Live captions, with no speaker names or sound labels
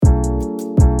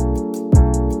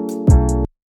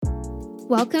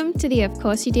Welcome to the Of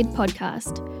Course You Did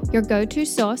podcast, your go-to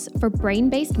source for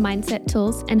brain-based mindset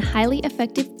tools and highly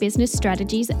effective business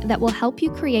strategies that will help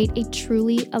you create a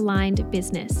truly aligned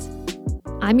business.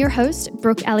 I'm your host,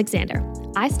 Brooke Alexander.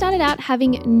 I started out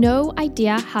having no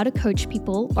idea how to coach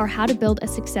people or how to build a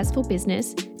successful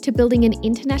business to building an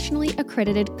internationally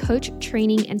accredited coach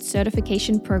training and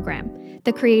certification program,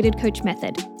 the Created Coach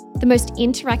Method, the most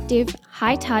interactive,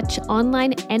 high-touch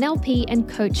online NLP and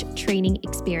coach training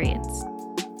experience.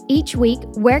 Each week,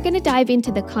 we're going to dive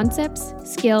into the concepts,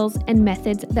 skills, and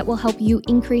methods that will help you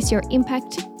increase your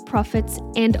impact, profits,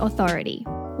 and authority.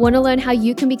 Want to learn how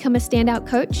you can become a standout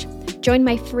coach? Join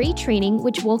my free training,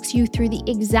 which walks you through the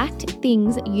exact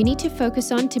things you need to focus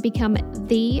on to become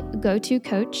the go-to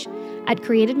coach at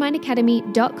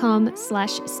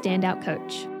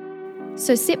createdmindacademy.com/standoutcoach.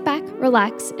 So sit back,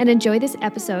 relax, and enjoy this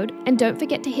episode, and don't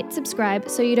forget to hit subscribe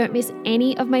so you don't miss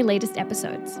any of my latest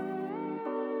episodes.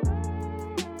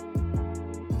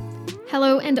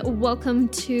 Hello and welcome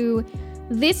to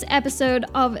this episode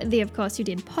of the Of Course You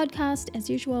Did podcast. As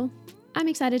usual, I'm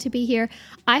excited to be here.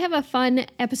 I have a fun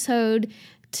episode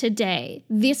today.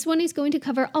 This one is going to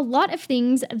cover a lot of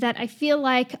things that I feel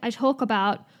like I talk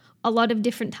about a lot of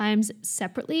different times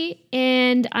separately,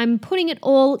 and I'm putting it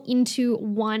all into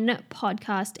one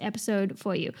podcast episode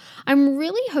for you. I'm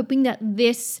really hoping that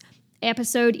this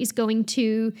episode is going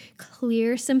to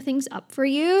clear some things up for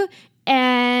you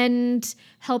and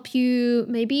help you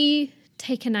maybe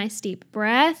take a nice deep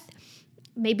breath,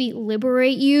 maybe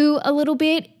liberate you a little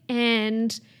bit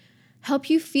and help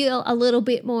you feel a little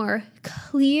bit more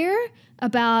clear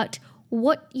about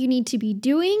what you need to be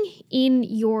doing in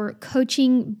your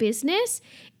coaching business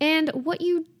and what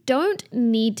you don't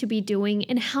need to be doing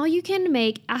and how you can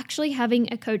make actually having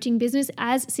a coaching business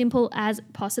as simple as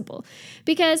possible.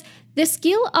 Because the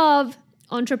skill of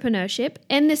entrepreneurship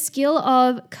and the skill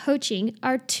of coaching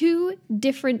are two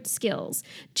different skills.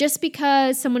 Just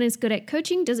because someone is good at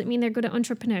coaching doesn't mean they're good at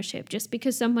entrepreneurship. Just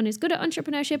because someone is good at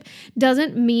entrepreneurship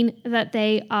doesn't mean that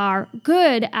they are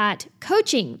good at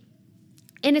coaching.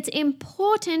 And it's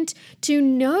important to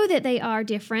know that they are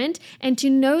different and to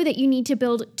know that you need to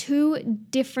build two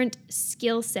different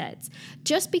skill sets.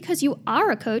 Just because you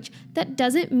are a coach, that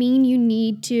doesn't mean you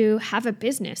need to have a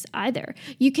business either.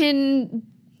 You can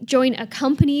join a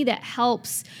company that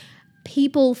helps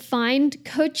people find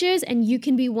coaches, and you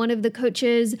can be one of the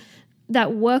coaches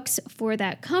that works for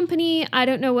that company. I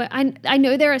don't know what, I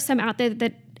know there are some out there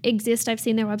that exist. I've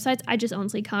seen their websites. I just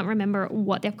honestly can't remember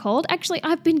what they're called. Actually,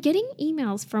 I've been getting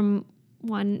emails from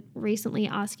one recently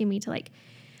asking me to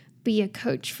be a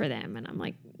coach for them. And I'm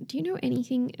like, do you know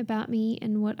anything about me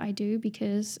and what I do?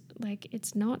 Because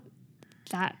it's not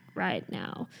that right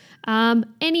now.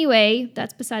 Anyway,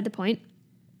 that's beside the point.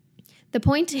 The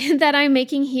point that I'm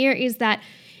making here is that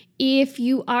if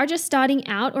you are just starting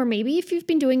out, or maybe if you've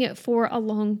been doing it for a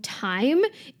long time,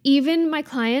 even my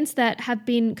clients that have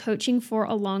been coaching for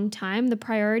a long time, the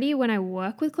priority when I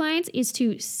work with clients is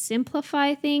to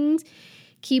simplify things,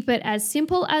 keep it as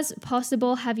simple as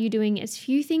possible, have you doing as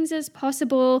few things as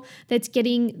possible that's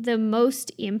getting the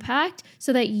most impact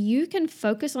so that you can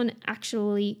focus on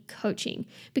actually coaching.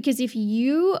 Because if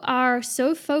you are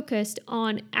so focused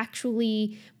on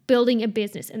actually building a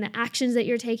business and the actions that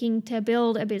you're taking to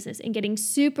build a business and getting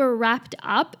super wrapped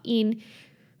up in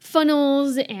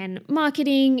funnels and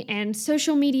marketing and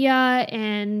social media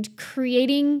and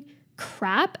creating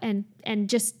crap and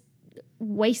just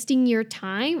wasting your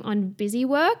time on busy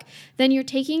work, then you're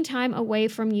taking time away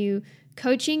from you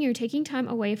coaching, you're taking time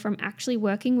away from actually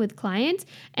working with clients,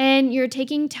 and you're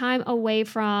taking time away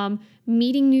from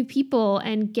meeting new people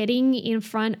and getting in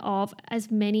front of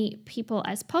as many people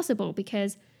as possible,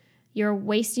 because you're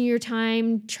wasting your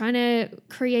time trying to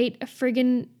create a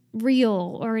friggin'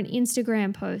 reel or an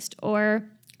Instagram post or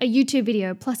a YouTube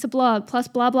video plus a blog plus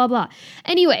blah, blah, blah.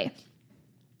 Anyway,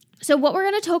 so what we're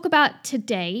going to talk about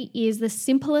today is the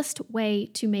simplest way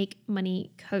to make money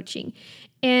coaching.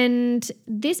 And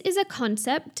this is a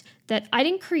concept that I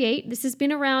didn't create. This has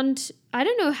been around, I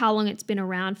don't know how long it's been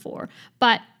around for,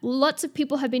 but lots of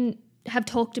people have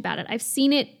talked about it. I've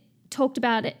seen it talked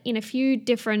about it in a few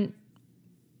different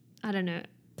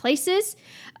places.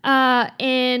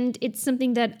 And it's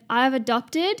something that I've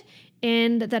adopted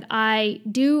and that I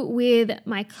do with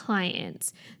my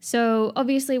clients. So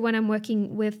obviously when I'm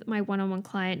working with my one-on-one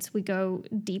clients, we go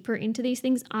deeper into these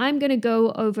things. I'm going to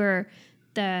go over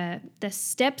the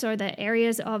steps or the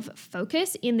areas of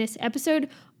focus in this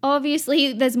episode.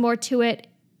 Obviously, there's more to it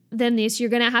than this. You're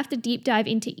going to have to deep dive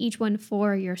into each one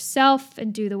for yourself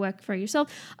and do the work for yourself,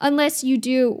 unless you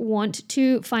do want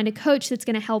to find a coach that's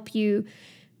going to help you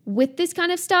with this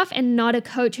kind of stuff, and not a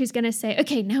coach who's going to say,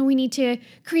 okay, now we need to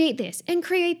create this and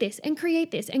create this and create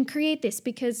this and create this.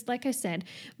 Because like I said,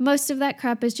 most of that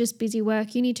crap is just busy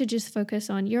work. You need to just focus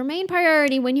on your main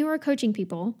priority when you are coaching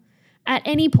people at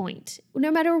any point.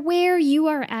 No matter where you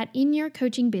are at in your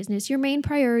coaching business, your main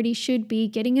priority should be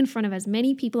getting in front of as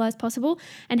many people as possible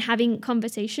and having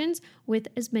conversations with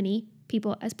as many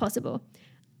people as possible.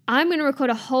 I'm going to record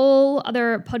a whole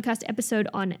other podcast episode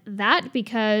on that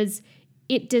because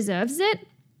it deserves it.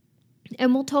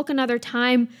 And we'll talk another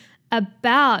time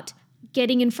about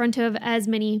getting in front of as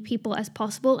many people as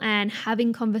possible and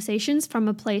having conversations from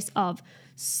a place of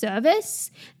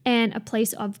service and a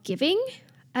place of giving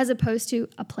as opposed to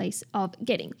a place of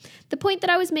getting. The point that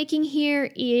I was making here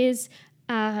is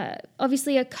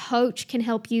obviously a coach can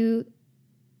help you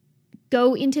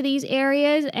go into these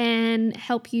areas and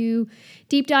help you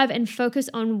deep dive and focus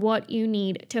on what you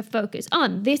need to focus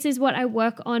on. This is what I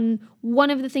work on, one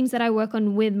of the things that I work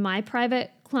on with my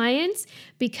private clients,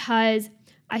 because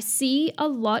I see a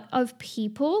lot of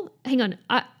people,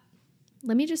 let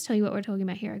me just tell you what we're talking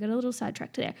about here. I got a little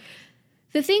sidetracked there.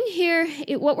 The thing here,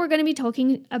 what we're going to be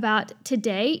talking about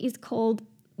today is called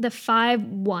the 5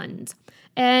 Whys.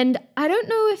 And I don't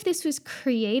know if this was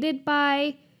created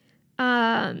by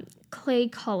Clay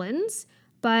Collins,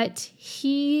 but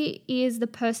he is the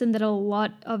person that a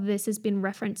lot of this has been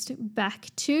referenced back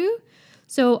to.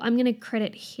 So I'm going to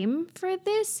credit him for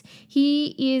this.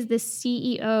 He is the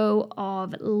CEO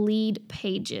of Lead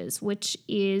Pages, which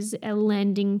is a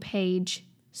landing page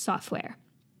software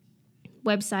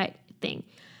website thing.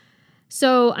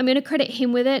 So I'm going to credit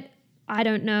him with it. I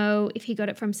don't know if he got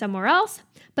it from somewhere else,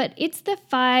 but it's the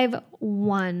 5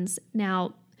 Whys.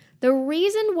 Now, the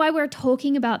reason why we're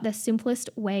talking about the simplest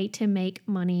way to make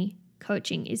money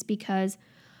coaching is because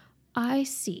I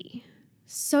see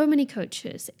so many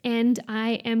coaches, and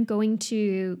I am going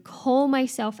to call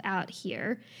myself out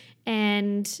here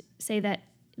and say that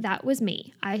that was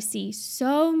me. I see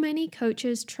so many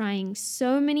coaches trying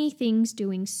so many things,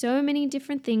 doing so many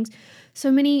different things,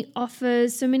 so many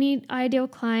offers, so many ideal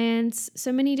clients,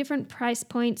 so many different price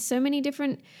points, so many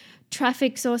different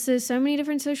traffic sources, so many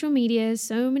different social medias,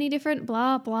 so many different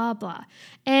blah, blah, blah.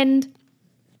 And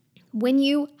when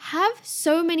you have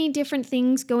so many different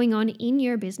things going on in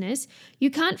your business,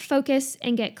 you can't focus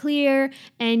and get clear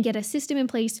and get a system in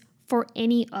place for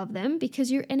any of them because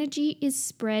your energy is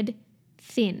spread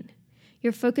thin.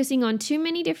 You're focusing on too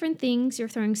many different things. You're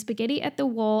throwing spaghetti at the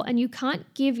wall, and you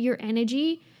can't give your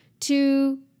energy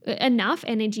to enough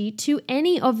energy to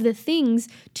any of the things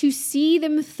to see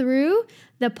them through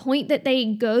the point that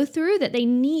they go through, that they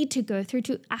need to go through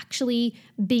to actually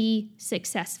be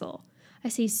successful. I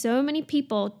see so many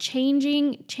people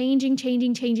changing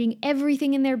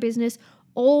everything in their business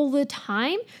all the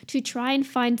time to try and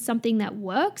find something that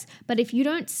works. But if you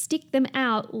don't stick them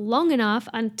out long enough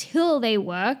until they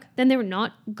work, then they're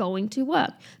not going to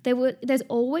work. There's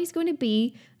always going to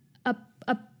be a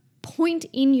point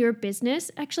in your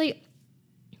business. Actually,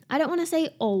 I don't want to say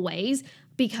always,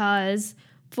 because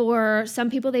for some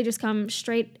people, they just come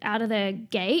straight out of the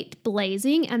gate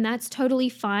blazing, and that's totally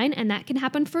fine, and that can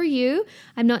happen for you.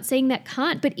 I'm not saying that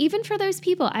can't, but even for those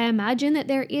people, I imagine that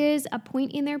there is a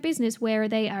point in their business where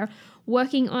they are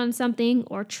working on something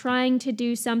or trying to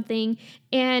do something,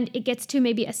 and it gets to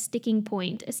maybe a sticking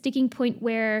point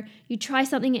where you try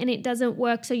something and it doesn't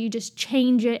work, so you just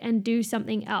change it and do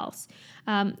something else.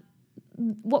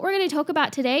 What we're going to talk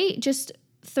about today just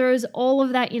throws all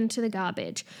of that into the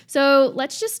garbage. So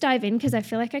let's just dive in, because I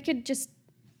feel like I could just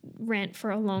rant for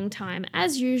a long time.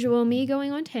 As usual, me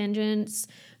going on tangents,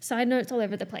 side notes all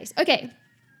over the place. Okay,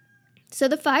 so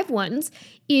the 5 Whys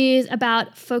is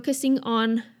about focusing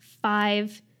on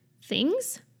 5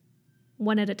 things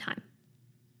one at a time.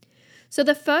 So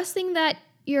the first thing that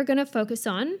you're going to focus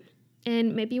on,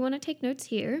 and maybe you want to take notes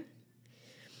here,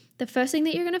 the first thing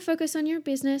that you're going to focus on your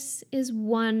business is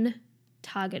one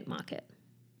target market,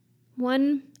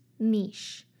 one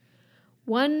niche,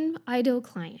 one ideal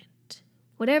client,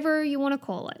 whatever you want to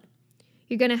call it.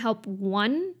 You're going to help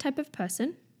one type of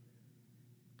person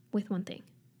with one thing.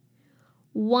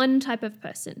 One type of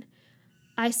person.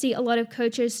 I see a lot of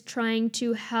coaches trying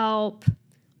to help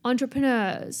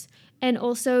entrepreneurs, and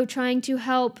also trying to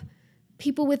help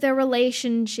people with their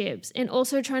relationships, and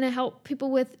also trying to help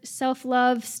people with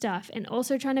self-love stuff, and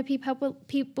also trying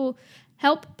to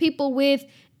help people with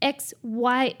X,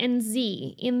 Y, and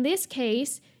Z. In this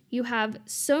case, you have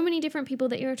so many different people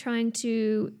that you're trying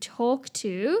to talk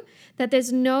to that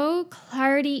there's no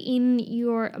clarity in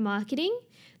your marketing.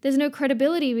 There's no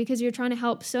credibility because you're trying to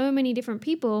help so many different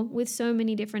people with so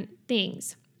many different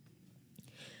things.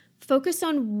 Focus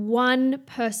on one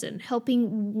person,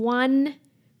 helping one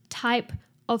type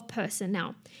of person.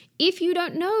 Now, if you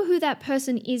don't know who that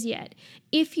person is yet,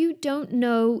 if you don't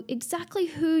know exactly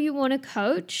who you want to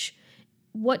coach,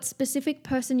 what specific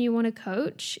person you want to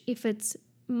coach, if it's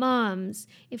moms,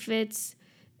 if it's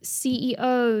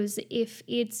CEOs, if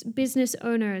it's business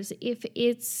owners, if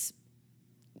it's,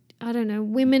 I don't know,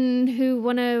 women who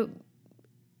want to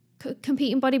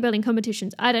compete in bodybuilding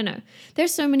competitions. I don't know.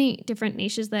 There's so many different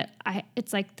niches that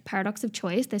it's like the paradox of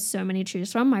choice. There's so many to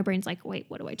choose from. My brain's like, wait,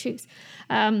 what do I choose?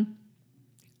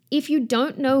 If you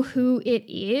don't know who it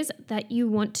is that you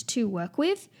want to work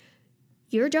with,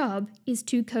 your job is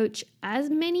to coach as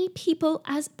many people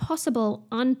as possible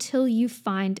until you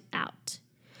find out.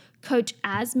 Coach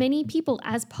as many people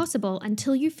as possible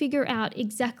until you figure out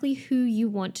exactly who you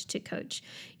want to coach.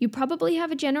 You probably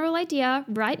have a general idea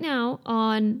right now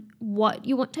on what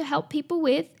you want to help people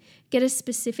with. Get as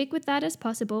specific with that as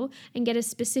possible, and get as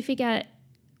specific as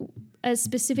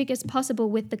possible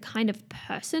with the kind of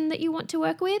person that you want to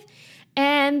work with,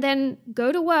 and then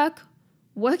go to work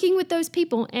working with those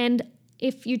people. And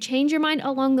if you change your mind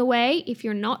along the way, if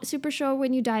you're not super sure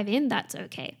when you dive in, that's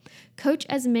okay. Coach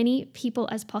as many people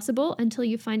as possible until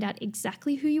you find out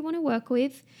exactly who you want to work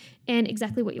with and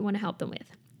exactly what you want to help them with.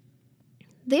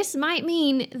 This might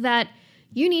mean that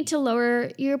you need to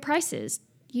lower your prices.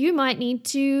 You might need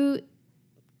to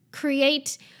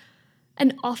create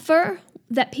an offer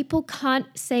that people can't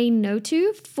say no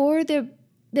to for the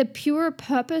pure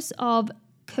purpose of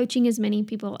coaching as many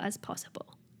people as possible.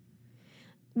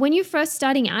 When you're first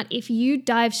starting out, if you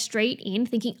dive straight in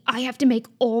thinking, I have to make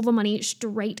all the money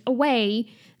straight away,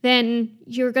 then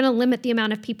you're going to limit the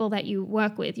amount of people that you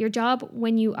work with. Your job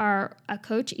when you are a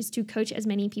coach is to coach as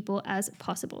many people as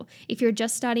possible. If you're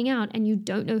just starting out and you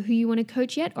don't know who you want to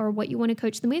coach yet or what you want to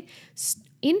coach them with,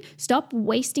 stop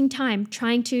wasting time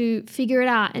trying to figure it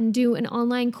out and do an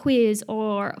online quiz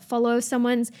or follow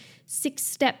someone's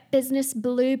 6-step business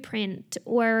blueprint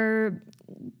or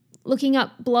looking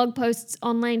up blog posts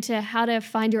online to how to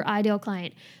find your ideal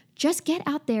client. Just get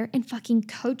out there and fucking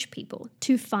coach people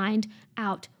to find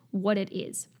out what it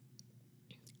is.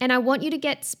 And I want you to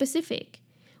get specific.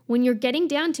 When you're getting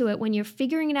down to it, when you're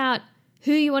figuring it out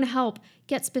who you want to help,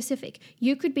 get specific.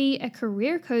 You could be a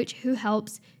career coach who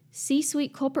helps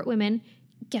C-suite corporate women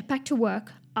get back to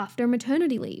work after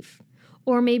maternity leave.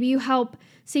 Or maybe you help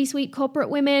C-suite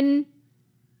corporate women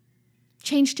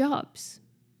change jobs.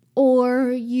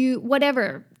 Or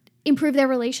improve their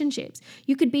relationships.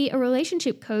 You could be a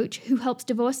relationship coach who helps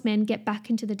divorced men get back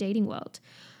into the dating world.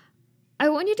 I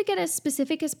want you to get as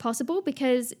specific as possible,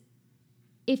 because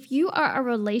if you are a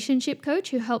relationship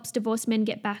coach who helps divorced men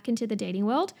get back into the dating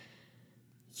world,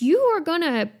 you are going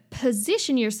to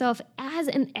position yourself as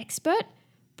an expert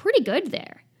pretty good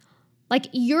there. Like,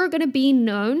 you're going to be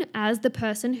known as the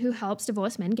person who helps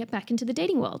divorced men get back into the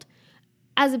dating world.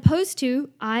 As opposed to,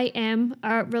 I am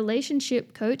a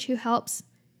relationship coach who helps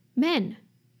men.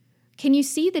 Can you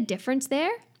see the difference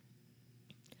there?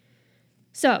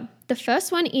 So the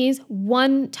first one is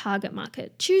one target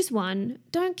market. Choose one.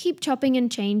 Don't keep chopping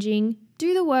and changing.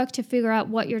 Do the work to figure out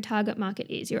what your target market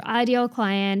is, your ideal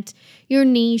client, your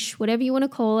niche, whatever you want to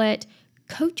call it.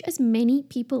 Coach as many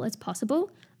people as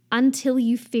possible until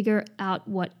you figure out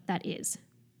what that is.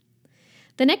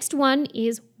 The next one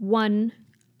is one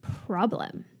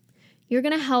problem. You're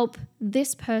going to help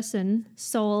this person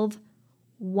solve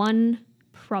one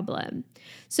problem.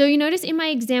 So you notice in my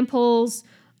examples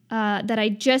that I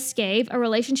just gave, a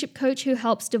relationship coach who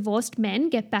helps divorced men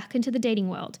get back into the dating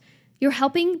world. You're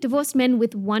helping divorced men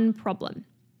with one problem.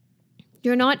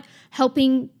 You're not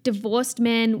helping divorced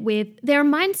men with their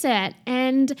mindset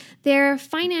and their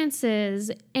finances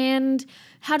and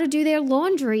how to do their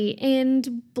laundry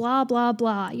and blah, blah,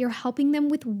 blah. You're helping them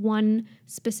with one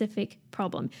specific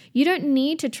problem. You don't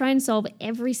need to try and solve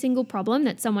every single problem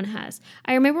that someone has.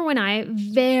 I remember when I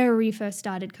very first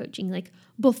started coaching, like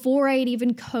before I had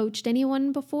even coached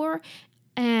anyone before,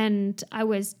 and I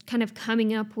was kind of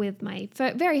coming up with my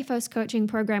very first coaching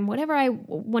program, whatever I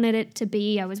wanted it to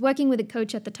be. I was working with a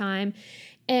coach at the time,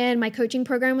 and my coaching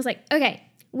program was like, okay,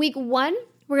 week 1,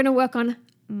 we're going to work on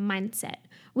mindset.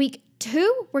 Week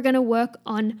 2, we're going to work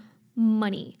on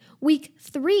money. Week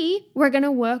 3, we're going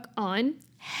to work on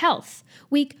health.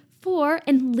 Week 4,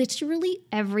 and literally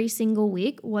every single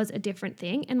week was a different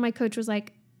thing. And my coach was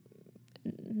like,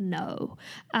 no.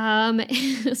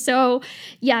 So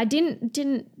yeah, I didn't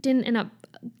end up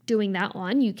doing that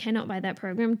one. You cannot buy that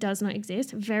program. Does not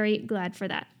exist. Very glad for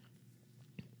that.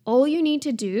 All you need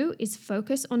to do is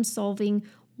focus on solving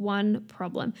one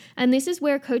problem. And this is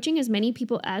where coaching as many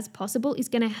people as possible is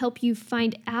going to help you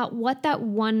find out what that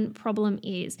one problem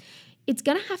is. It's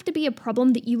going to have to be a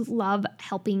problem that you love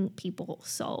helping people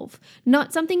solve,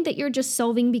 not something that you're just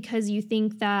solving because you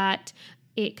think that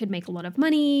it could make a lot of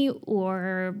money,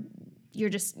 or you're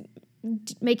just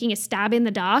making a stab in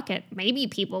the dark at maybe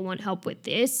people want help with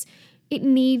this. It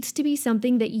needs to be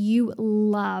something that you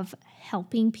love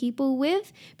helping people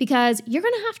with, because you're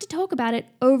going to have to talk about it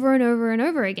over and over and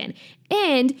over again.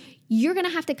 And you're going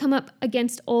to have to come up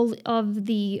against all of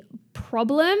the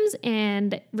problems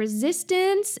and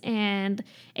resistance and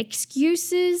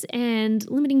excuses and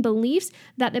limiting beliefs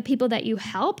that the people that you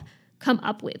help come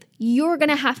up with. You're going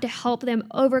to have to help them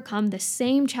overcome the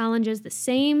same challenges, the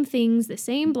same things, the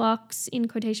same blocks, in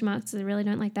quotation marks, I really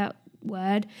don't like that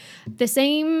word, the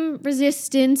same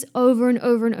resistance over and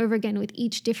over and over again with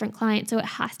each different client. So it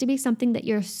has to be something that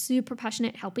you're super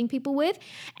passionate helping people with.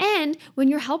 And when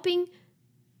you're helping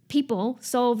people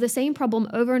solve the same problem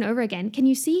over and over again, can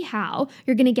you see how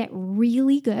you're going to get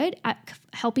really good at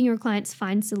helping your clients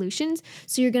find solutions?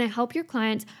 So you're going to help your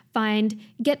clients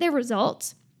get their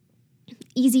results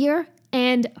easier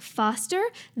and faster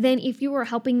than if you were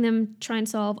helping them try and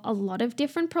solve a lot of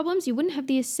different problems. You wouldn't have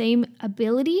the same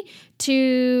ability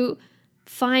to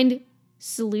find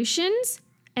solutions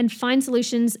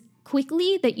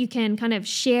quickly that you can kind of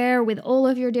share with all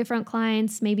of your different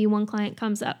clients. Maybe one client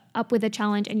comes up with a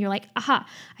challenge and you're like, aha,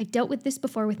 I dealt with this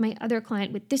before with my other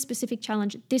client with this specific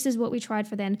challenge. This is what we tried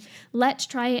for them. Let's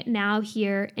try it now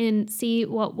here and see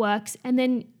what works. And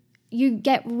then you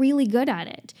get really good at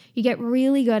it. You get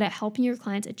really good at helping your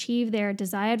clients achieve their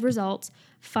desired results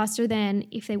faster than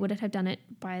if they would have done it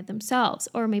by themselves,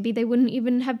 or maybe they wouldn't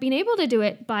even have been able to do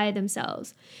it by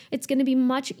themselves. It's going to be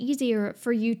much easier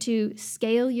for you to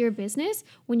scale your business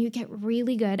when you get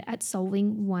really good at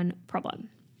solving one problem.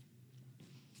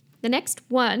 The next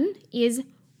one is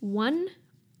one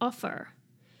offer.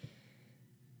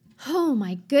 Oh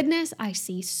my goodness, I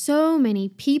see so many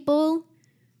people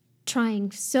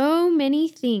trying so many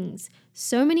things,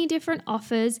 so many different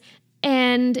offers,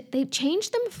 and they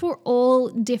change them for all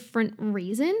different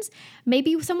reasons.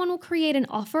 Maybe someone will create an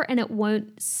offer and it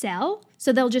won't sell,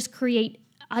 so they'll just create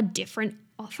a different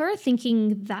offer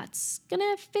thinking that's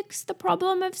gonna fix the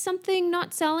problem of something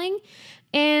not selling.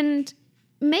 And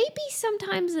maybe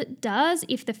sometimes it does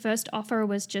if the first offer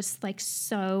was just like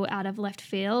so out of left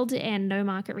field and no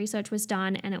market research was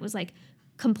done and it was like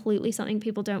completely something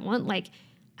people don't want, like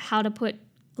how to put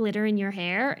glitter in your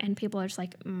hair, and people are just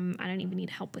like, I don't even need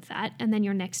help with that. And then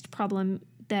your next problem,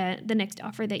 the next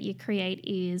offer that you create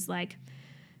is like,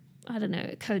 I don't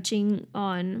know, coaching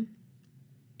on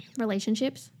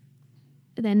relationships.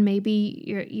 Then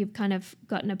maybe you've kind of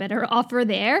gotten a better offer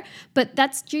there, but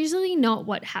that's usually not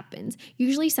what happens.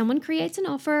 Usually someone creates an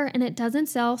offer and it doesn't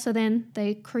sell, so then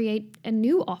they create a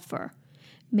new offer.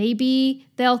 Maybe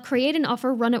they'll create an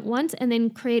offer, run it once, and then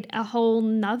create a whole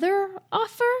nother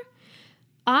offer.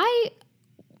 I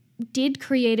did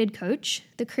Created Coach,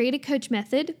 the Created Coach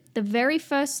method, the very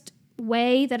first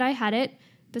way that I had it,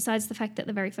 besides the fact that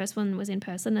the very first one was in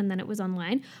person and then it was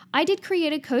online. I did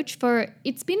Created Coach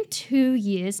it's been 2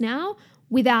 years now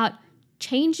without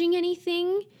changing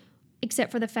anything,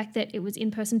 except for the fact that it was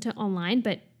in person to online,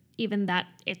 but even that,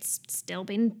 it's still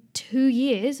been 2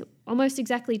 years, almost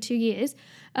exactly 2 years,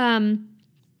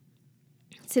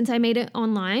 since I made it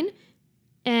online.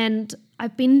 And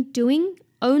I've been doing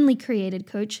only Created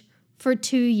Coach for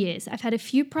 2 years. I've had a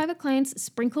few private clients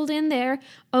sprinkled in there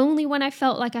only when I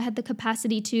felt like I had the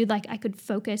capacity to, like I could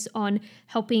focus on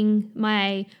helping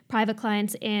my private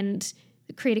clients and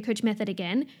the Created Coach method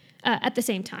again at the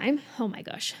same time. Oh my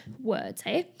gosh, words,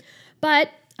 hey? But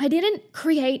I didn't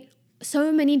create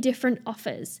so many different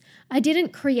offers. I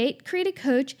didn't create Created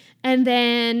Coach and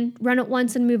then run it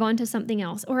once and move on to something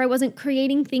else, or I wasn't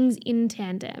creating things in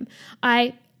tandem.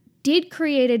 I did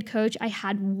Created Coach. I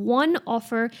had one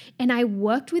offer and I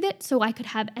worked with it so I could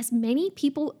have as many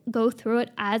people go through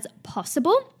it as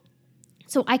possible,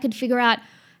 so I could figure out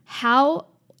how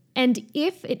and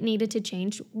if it needed to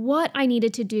change, what I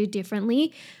needed to do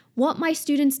differently, what my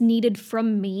students needed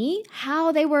from me,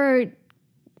 how they were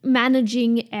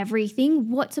managing everything,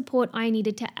 what support I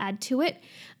needed to add to it.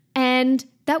 And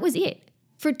that was it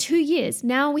for 2 years.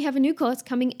 Now we have a new course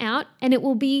coming out and it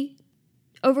will be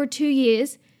over 2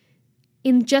 years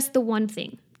in just the one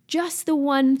thing, just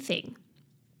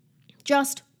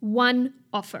one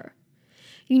offer.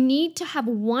 You need to have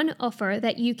one offer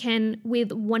that you can, with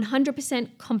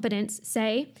 100% competence,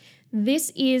 say,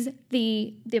 this is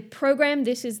the program,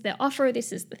 this is the offer,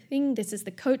 this is the thing, this is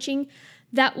the coaching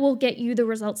that will get you the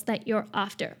results that you're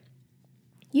after.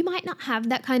 You might not have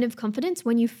that kind of confidence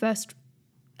when you first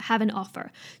have an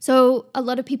offer. So a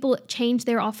lot of people change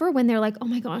their offer when they're like, oh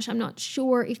my gosh, I'm not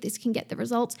sure if this can get the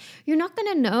results. You're not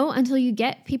going to know until you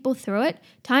get people through it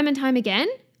time and time again,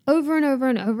 over and over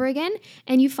and over again,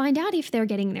 and you find out if they're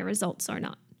getting their results or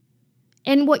not.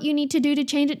 And what you need to do to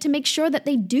change it to make sure that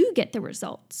they do get the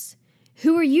results.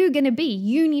 Who are you going to be?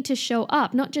 You need to show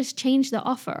up, not just change the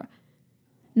offer,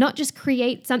 not just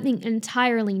create something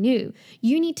entirely new.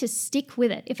 You need to stick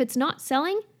with it. If it's not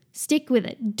selling, stick with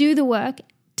it. Do the work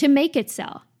to make it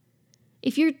sell.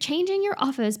 If you're changing your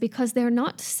offers because they're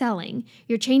not selling,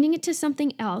 you're changing it to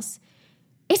something else,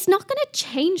 it's not going to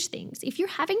change things. If you're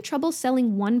having trouble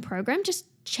selling one program, just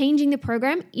changing the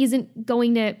program isn't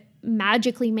going to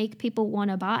magically make people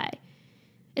want to buy.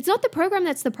 It's not the program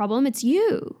that's the problem, it's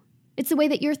you. It's the way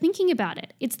that you're thinking about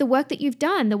it. It's the work that you've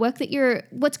done,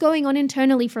 what's going on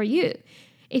internally for you.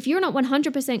 If you're not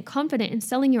 100% confident in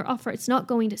selling your offer, it's not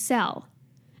going to sell.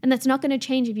 And that's not going to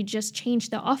change if you just change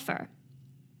the offer.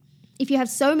 If you have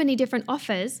so many different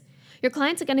offers, your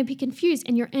clients are going to be confused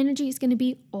and your energy is going to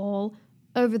be all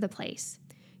over the place.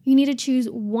 You need to choose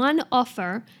one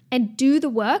offer and do the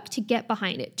work to get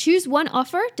behind it. Choose one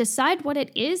offer, decide what it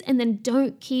is, and then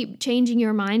don't keep changing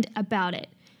your mind about it.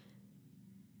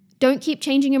 Don't keep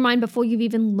changing your mind before you've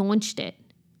even launched it.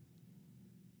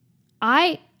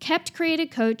 I kept Create a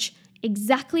Coach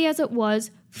exactly as it was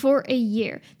for a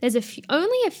year. There's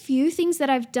only a few things that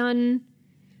I've done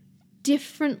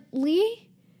differently.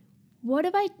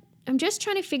 I'm just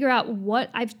trying to figure out what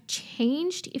I've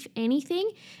changed, if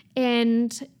anything,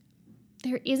 and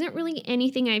there isn't really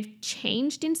anything I've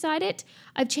changed inside it.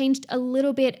 I've changed a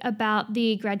little bit about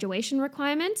the graduation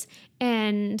requirements,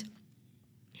 and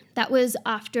that was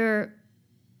after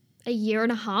a year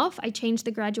and a half. I changed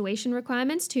the graduation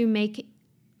requirements to make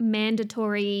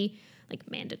mandatory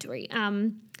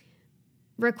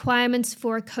requirements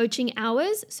for coaching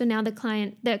hours. So now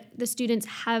the students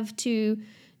have to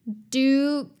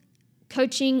do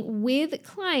coaching with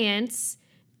clients,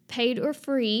 paid or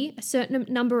free, a certain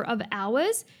number of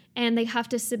hours, and they have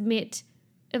to submit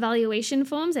evaluation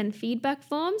forms and feedback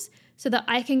forms so that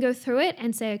I can go through it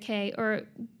and say, okay, or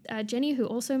Jenny, who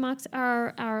also marks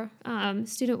our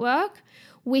student work,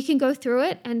 we can go through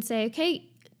it and say, okay,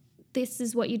 this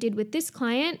is what you did with this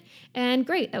client, and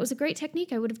great, that was a great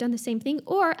technique. I would have done the same thing.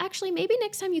 Or actually, maybe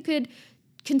next time you could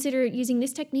consider using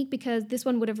this technique because this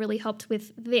one would have really helped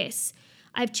with this.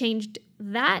 I've changed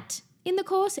that in the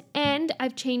course, and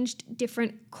I've changed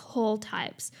different call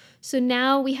types. So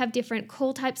now we have different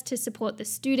call types to support the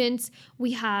students.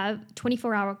 We have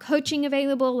 24-hour coaching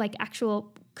available, like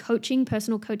actual coaching,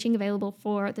 personal coaching available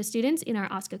for the students in our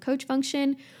Ask a Coach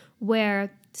function,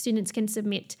 where students can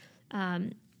submit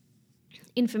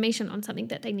information on something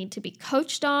that they need to be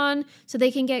coached on so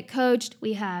they can get coached.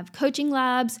 We have coaching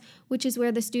labs, which is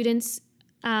where the students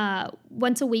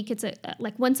once a week,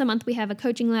 once a month we have a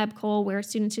coaching lab call where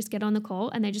students just get on the call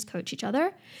and they just coach each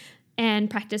other and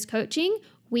practice coaching.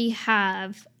 We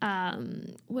have,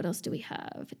 what else do we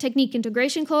have? Technique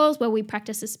integration calls where we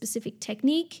practice a specific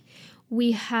technique.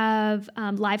 We have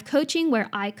live coaching where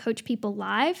I coach people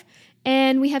live.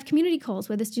 And we have community calls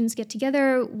where the students get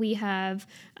together. We have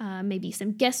maybe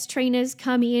some guest trainers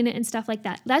come in and stuff like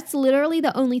that. That's literally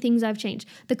the only things I've changed.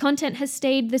 The content has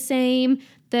stayed the same.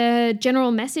 The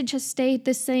general message has stayed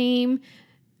the same.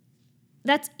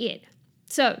 That's it.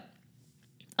 So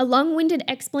a long-winded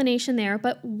explanation there,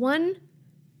 but one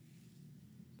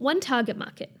target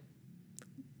market,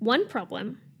 one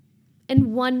problem,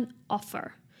 and one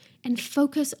offer. And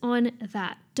focus on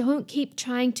that. Don't keep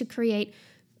trying to create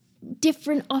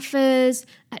different offers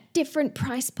at different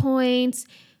price points.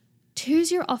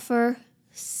 Choose your offer,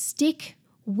 stick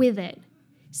with it.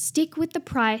 Stick with the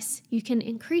price. You can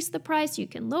increase the price, you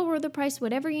can lower the price,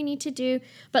 whatever you need to do,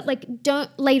 but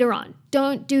don't later on.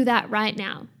 Don't do that right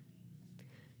now.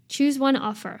 Choose one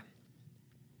offer.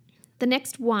 The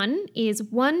next one is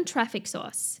one traffic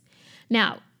source.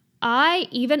 Now, I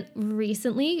even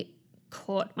recently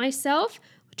caught myself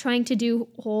trying to do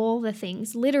all the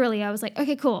things. Literally, I was like,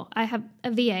 okay, cool. I have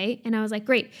a VA, and I was like,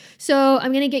 great. So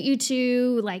I'm going to get you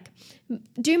to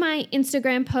do my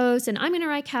Instagram posts, and I'm going to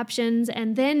write captions,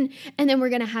 and then we're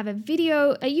going to have a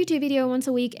YouTube video once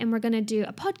a week, and we're going to do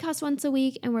a podcast once a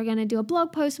week, and we're going to do a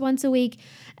blog post once a week.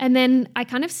 And then I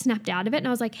kind of snapped out of it, and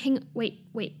I was like,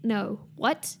 wait, no,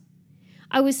 what?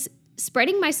 I was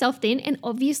spreading myself thin, and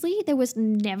obviously there was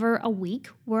never a week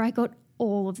where I got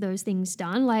all of those things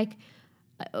done.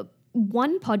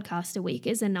 One podcast a week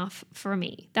is enough for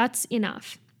me. That's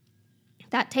enough.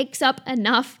 That takes up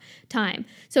enough time.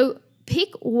 So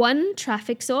pick one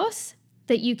traffic source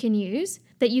that you can use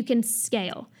that you can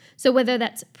scale. So whether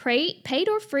that's paid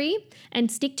or free, and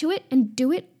stick to it and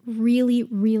do it really,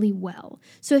 really well.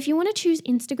 So if you want to choose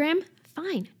Instagram,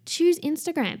 fine, choose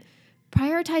Instagram.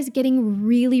 Prioritize getting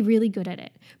really, really good at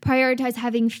it. Prioritize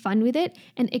having fun with it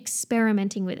and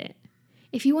experimenting with it.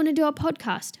 If you want to do a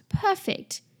podcast,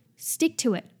 perfect. Stick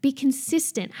to it. Be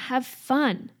consistent. Have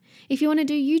fun. If you want to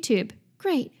do YouTube,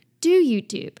 great. Do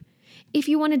YouTube. If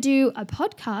you want to do a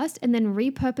podcast and then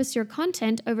repurpose your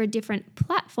content over different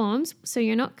platforms, so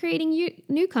you're not creating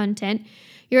new content,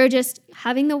 you're just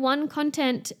having the one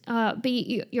content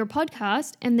be your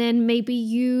podcast, and then maybe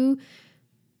you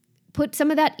put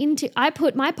some of that I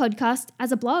put my podcast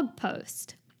as a blog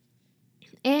post.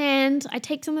 And I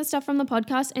take some of the stuff from the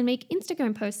podcast and make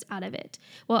Instagram posts out of it.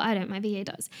 Well, I don't, my VA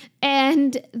does.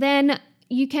 And then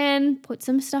you can put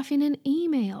some stuff in an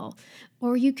email,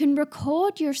 or you can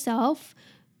record yourself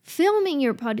filming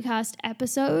your podcast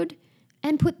episode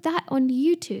and put that on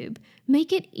YouTube.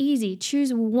 Make it easy.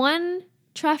 Choose one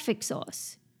traffic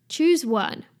source. Choose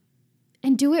one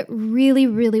and do it really,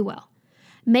 really well.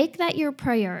 Make that your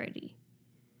priority.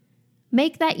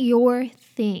 Make that your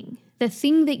thing, the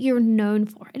thing that you're known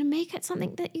for, and make it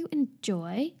something that you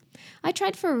enjoy. I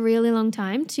tried for a really long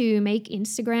time to make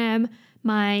Instagram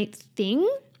my thing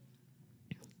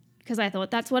because I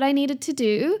thought that's what I needed to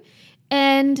do,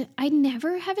 and I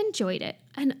never have enjoyed it.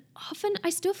 And often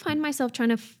I still find myself trying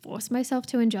to force myself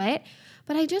to enjoy it,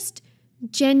 but I just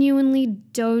genuinely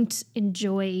don't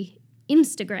enjoy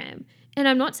Instagram. And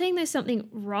I'm not saying there's something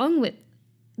wrong with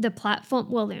the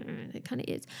platform. Well, it kind of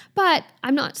is. But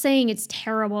I'm not saying it's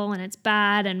terrible and it's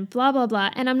bad and blah, blah, blah.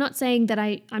 And I'm not saying that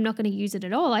I'm not going to use it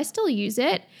at all. I still use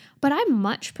it. But I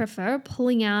much prefer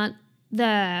pulling out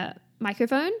the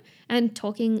microphone and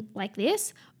talking like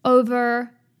this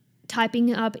over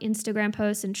typing up Instagram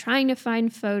posts and trying to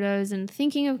find photos and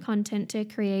thinking of content to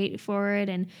create for it.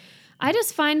 And I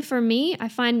just find, for me, I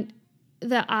find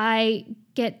that I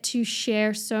get to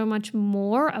share so much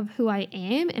more of who I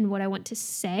am and what I want to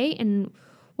say and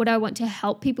what I want to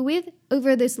help people with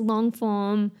over this long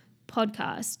form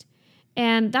podcast.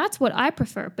 And that's what I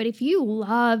prefer. But if you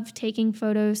love taking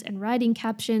photos and writing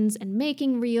captions and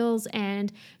making reels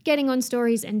and getting on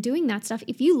stories and doing that stuff,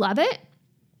 if you love it,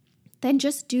 then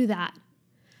just do that.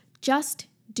 Just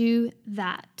do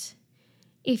that.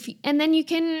 And then you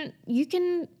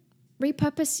can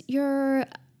repurpose your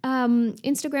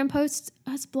Instagram posts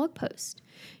as blog posts.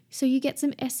 So you get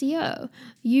some SEO.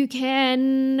 You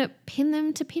can pin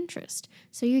them to Pinterest.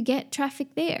 So you get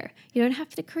traffic there. You don't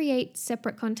have to create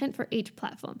separate content for each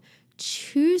platform.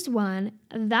 Choose one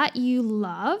that you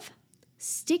love,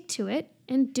 stick to it,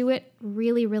 and do it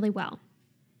really, really well.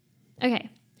 Okay.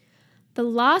 The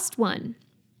last one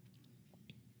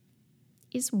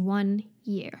is 1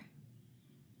 year.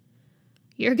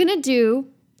 You're going to do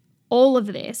all of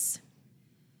this.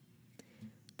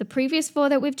 The previous 4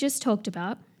 that we've just talked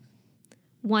about,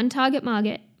 one target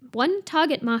market, one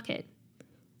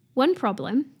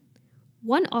problem,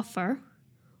 one offer,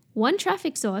 one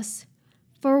traffic source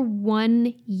for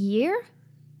 1 year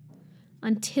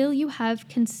until you have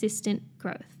consistent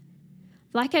growth.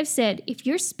 Like I've said, if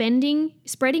you're spreading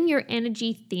your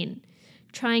energy thin,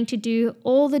 trying to do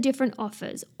all the different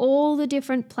offers, all the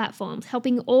different platforms,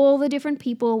 helping all the different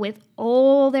people with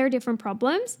all their different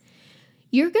problems,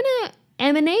 you're going to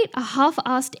emanate a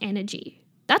half-assed energy.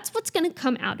 That's what's going to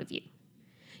come out of you.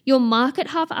 You'll market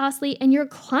half-assedly and your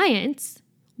clients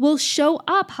will show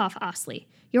up half-assedly.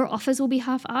 Your offers will be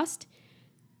half-assed.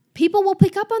 People will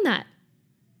pick up on that.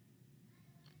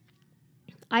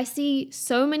 I see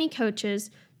so many coaches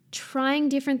trying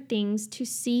different things to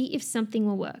see if something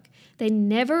will work. They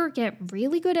never get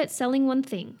really good at selling one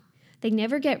thing. They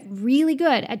never get really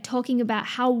good at talking about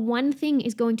how one thing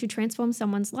is going to transform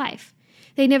someone's life.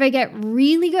 They never get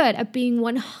really good at being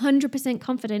 100%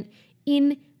 confident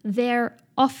in their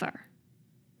offer.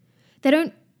 They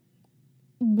don't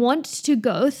want to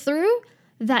go through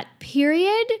that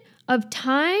period of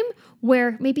time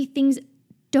where maybe things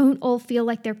don't all feel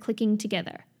like they're clicking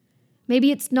together.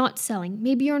 Maybe it's not selling.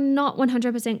 Maybe you're not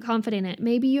 100% confident in it.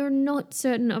 Maybe you're not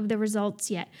certain of the results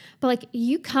yet. But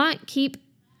you can't keep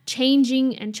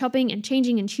changing and chopping and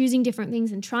changing and choosing different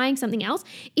things and trying something else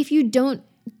if you don't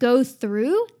go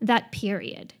through that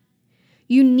period.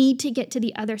 You need to get to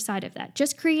the other side of that.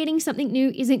 Just creating something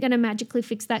new isn't going to magically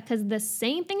fix that, because the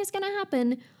same thing is going to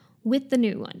happen with the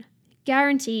new one.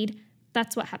 Guaranteed,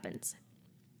 that's what happens.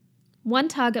 One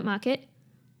target market,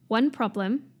 one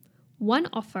problem, one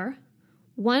offer,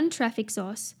 one traffic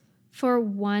source for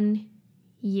 1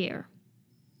 year.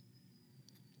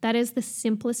 That is the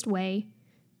simplest way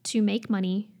to make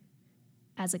money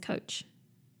as a coach.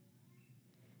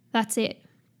 That's it.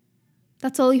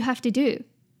 That's all you have to do.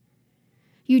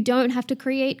 You don't have to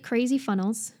create crazy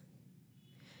funnels.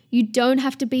 You don't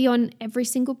have to be on every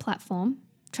single platform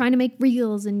trying to make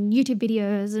reels and YouTube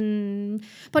videos and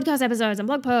podcast episodes and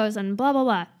blog posts and blah, blah,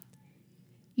 blah.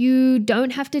 You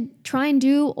don't have to try and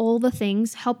do all the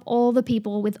things, help all the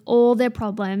people with all their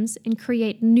problems, and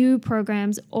create new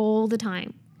programs all the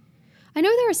time. I know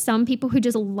there are some people who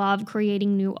just love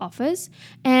creating new offers,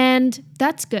 and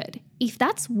that's good. If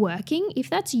that's working, if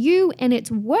that's you and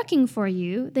it's working for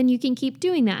you, then you can keep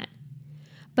doing that.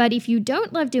 But if you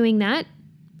don't love doing that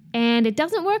and it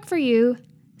doesn't work for you,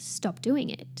 stop doing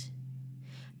it.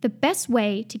 The best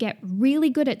way to get really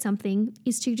good at something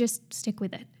is to just stick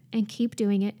with it and keep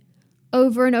doing it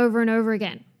over and over and over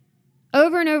again.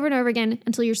 Over and over and over again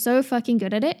until you're so fucking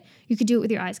good at it, you could do it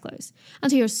with your eyes closed.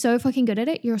 Until you're so fucking good at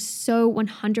it, you're so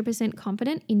 100%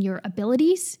 confident in your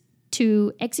abilities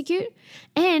to execute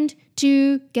and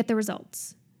to get the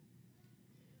results.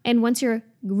 And once you're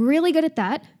really good at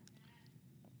that,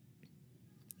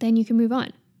 then you can move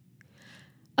on.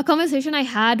 A conversation I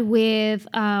had with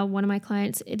one of my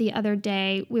clients the other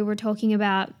day, we were talking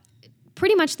about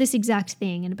pretty much this exact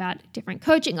thing and about different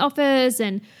coaching offers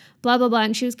and blah, blah, blah.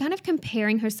 And she was kind of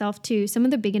comparing herself to some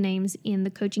of the bigger names in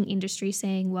the coaching industry,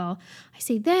 saying, well, I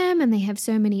see them and they have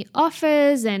so many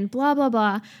offers and blah, blah,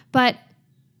 blah. But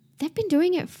they've been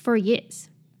doing it for years.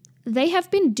 They have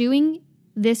been doing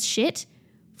this shit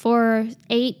for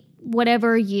 8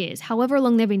 whatever years, however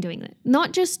long they've been doing it.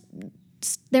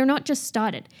 They're not just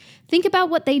started. Think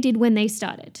about what they did when they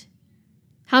started.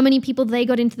 How many people they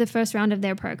got into the first round of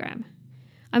their program.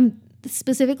 I'm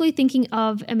specifically thinking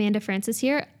of Amanda Frances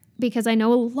here because I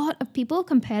know a lot of people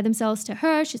compare themselves to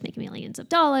her. She's making millions of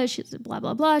dollars. She's blah,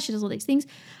 blah, blah. She does all these things.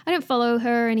 I don't follow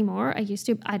her anymore. I used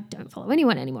to. I don't follow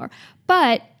anyone anymore.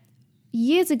 But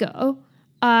years ago,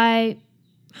 I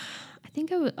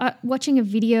think I was watching a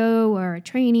video or a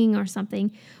training or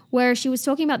something where she was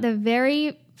talking about the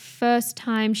very first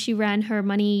time she ran her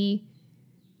money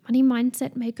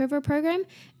mindset makeover program.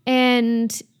 And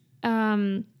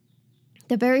the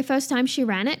very first time she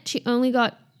ran it, she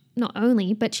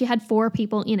but she had 4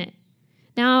 people in it.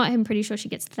 Now I'm pretty sure she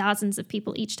gets thousands of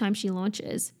people each time she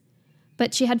launches,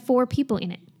 but she had 4 people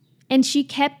in it and she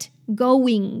kept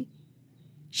going.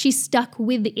 She stuck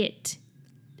with it.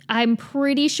 I'm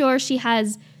pretty sure she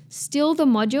has still the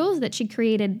modules that she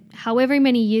created however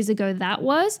many years ago that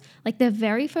was. Like the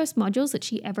very first modules that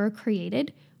she ever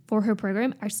created for her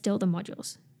program are still the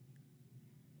modules.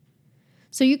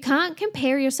 So you can't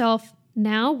compare yourself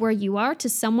now where you are to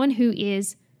someone who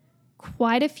is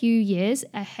quite a few years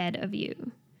ahead of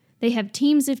you. They have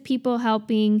teams of people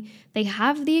helping. They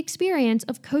have the experience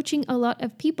of coaching a lot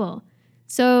of people.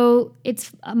 So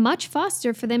it's much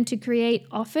faster for them to create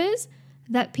offers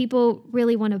that people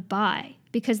really want to buy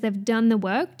because they've done the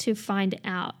work to find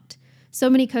out. So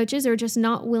many coaches are just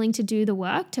not willing to do the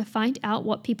work to find out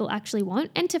what people actually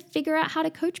want and to figure out how to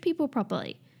coach people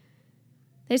properly.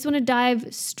 They just want to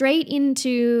dive straight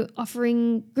into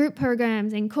offering group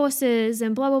programs and courses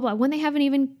and blah, blah, blah, when they haven't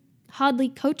even hardly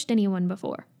coached anyone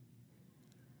before.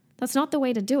 That's not the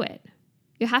way to do it.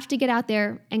 You have to get out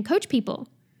there and coach people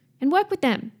and work with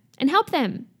them and help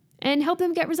them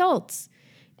get results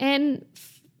and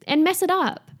mess it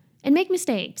up and make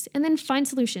mistakes and then find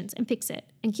solutions and fix it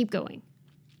and keep going.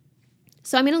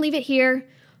 So I'm going to leave it here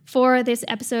for this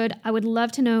episode. I would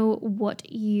love to know what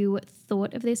you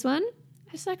thought of this one.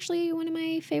 It's actually one of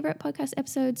my favorite podcast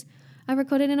episodes I've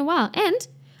recorded in a while. And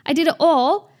I did it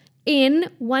all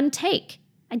in one take.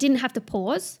 I didn't have to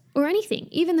pause or anything,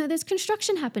 even though there's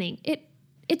construction happening.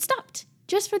 It stopped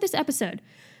just for this episode.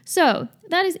 So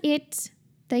that is it.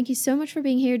 Thank you so much for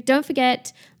being here. Don't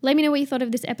forget, let me know what you thought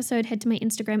of this episode. Head to my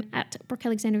Instagram at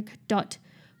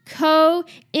brookealexander.co.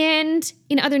 And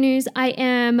in other news, I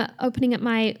am opening up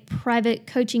my private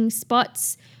coaching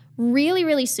spots really,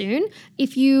 really soon.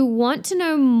 If you want to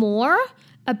know more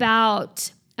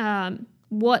about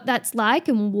what that's like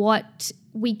and what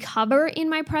we cover in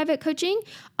my private coaching,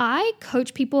 I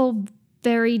coach people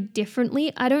very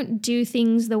differently. I don't do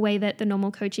things the way that the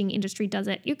normal coaching industry does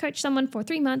it. You coach someone for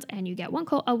 3 months and you get 1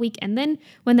 call a week. And then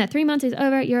when that 3 months is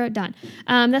over, you're done.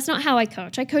 That's not how I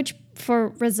coach. I coach for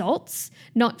results,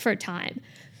 not for time.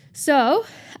 So,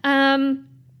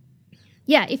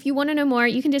 if you want to know more,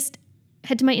 you can just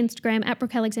head to my Instagram at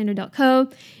brookealexander.co.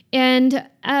 And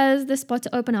as the spots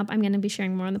open up, I'm going to be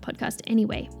sharing more on the podcast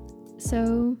anyway.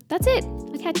 So that's it.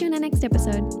 I'll catch you in the next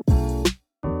episode.